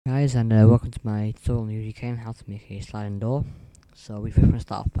Guys, and welcome to my tutorial on UDK on how to make a sliding door. So we're going to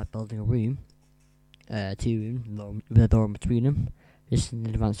start off by building a room, two rooms with a door in between them. This is an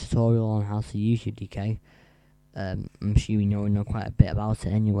advanced tutorial on how to use UDK. I'm sure you know quite a bit about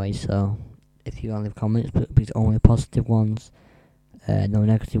it anyway, so if you want to leave comments, please only positive ones, no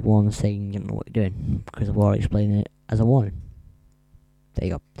negative ones saying you don't know what you're doing, because I've already explained it as a warning. There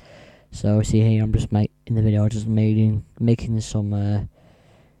you go. So see here, I'm just in the video, just making some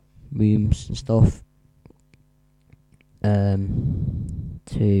rooms and stuff I'm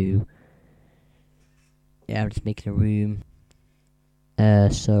just making a room.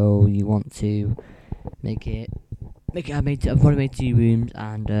 So you want to I've already made two rooms,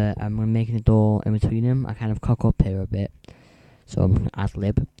 and I'm making a door in between them. I kind of cock up here a bit, so I'm gonna ad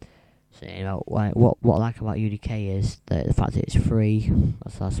lib. So what I like about UDK is the fact that it's free.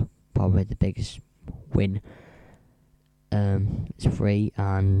 That's probably the biggest win. It's free,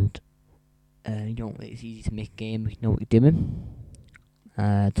 and it's easy to make a game. You know what you're doing.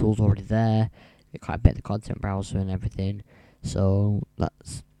 Tools already there. Get quite a bit of the content browser and everything. So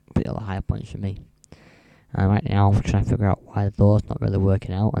that's pretty a lot of high points for me. Right now I'm trying to figure out why the door's not really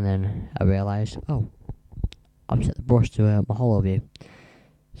working out, and then I realised, I've set the brush to my hollow view.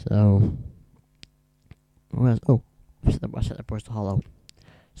 So I set the brush to hollow.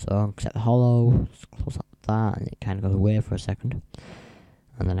 So I'll set the hollow, close up that, and it kind of goes away for a second.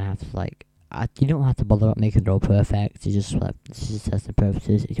 And then I have to you don't have to bother about making the door perfect. You just this is testing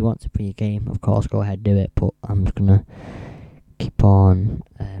purposes. If you want to play your game, of course, go ahead do it. But I'm just gonna keep on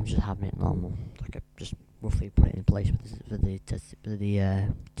just having it normal. I just roughly put it in place for the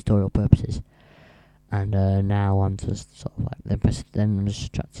tutorial purposes. And now I'm just sort of then I'm just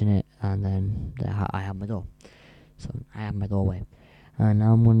extracting it, and then I have my door. So I have my doorway. And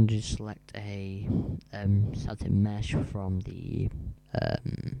now I'm going to just select a static mesh from the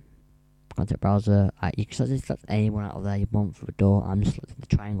content browser. You can select anyone out of there you want for a door. I'm just selecting the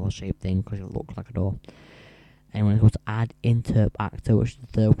triangle shape thing because it looks like a door. And when it goes to add interp actor, which is the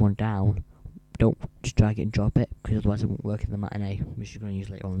third one down, don't just drag it and drop it, because otherwise it won't work in the matinee, which you're going to use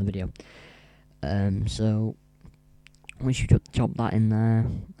later on in the video. So once you drop that in there,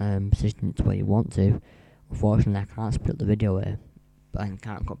 position it to where you want to. Unfortunately, I can't split the video here, but I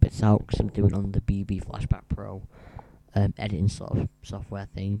can't cut bits out because I'm doing it on the BB Flashback Pro editing sort of software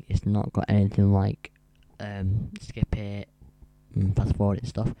thing. It's not got anything like skip it and fast forward and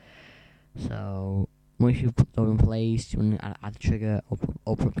stuff. So once you put those in place, you want to add a trigger,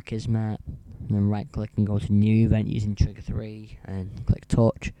 open up the Kismet, and then right click and go to new event using trigger 3 and click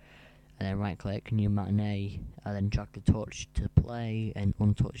touch, and then right click new matinee, and then drag the touch to play and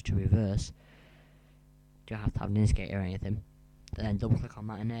untouch to reverse. You don't have to have an indicator or anything. Then double click on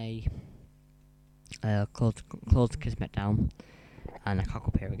matinee, close the Kismet down, and I cock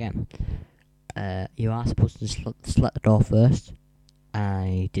up here again. You are supposed to select the door first.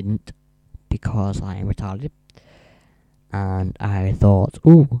 I didn't, because I am retarded, and I thought,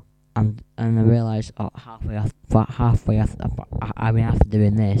 and I realised halfway after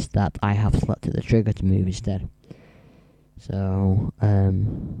doing this that I have selected the trigger to move instead. So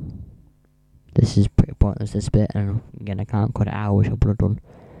this is pretty pointless, this bit, and again I can't cut it out, which I would have done.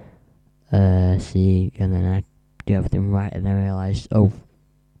 And then I do everything right, and then I realised, the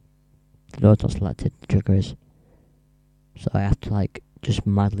door's not selected, the trigger is. So I have to just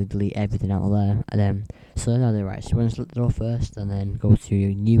madly delete everything out of there, and then so now they're right. So we're gonna select the door first, and then go to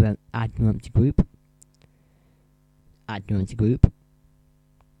new add new empty group. Add new empty group.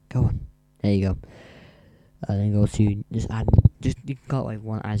 Go on, there you go. And then go to you can call it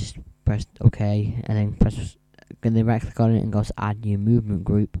one. I just pressed OK, and then right click on it and go to add new movement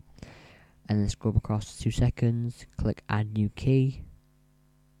group, and then scroll across 2 seconds. Click add new key,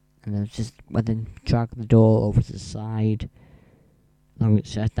 and then drag the door over to the side. Long as it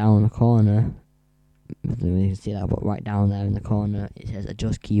says down in the corner, you can see that, but right down there in the corner it says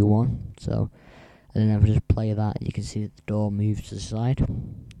adjust key 1. So, and then if I just play that, you can see that the door moves to the side.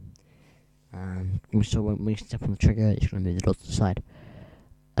 So when we step on the trigger, it's going to move the door to the side.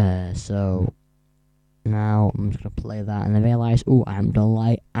 So now I'm just going to play that, and I realise, I haven't done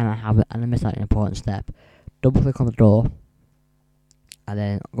light, and I missed out an important step. Double click on the door, and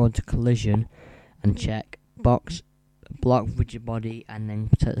then go into collision and check box block rigid body, and then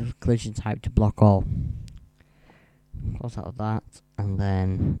set the collision type to block all. Close out of that, and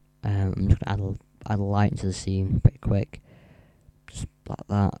then I'm just gonna add a light into the scene pretty quick, just like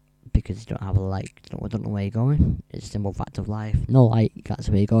that, because you don't have a light, I don't know where you're going. It's a simple fact of life. No light, that's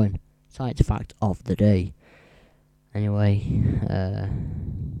where you're going. Science fact of the day. Anyway,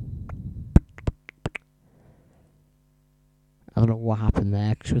 I don't know what happened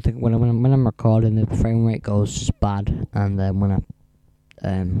there, because when I'm recording, the frame rate goes just bad, and then when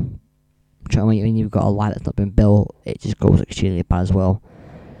when you've got a light that's not been built, it just goes extremely bad as well.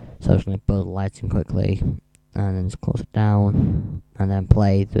 So I'm just going to build the lighting quickly, and then just close it down, and then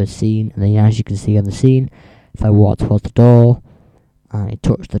play the scene. And then as you can see on the scene, if I walk towards the door, and I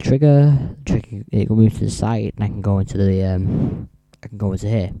touch the trigger, it will move to the side, and I can go into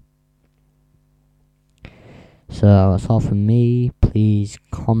here. So that's all from me. Please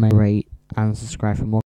comment, rate, and subscribe for more.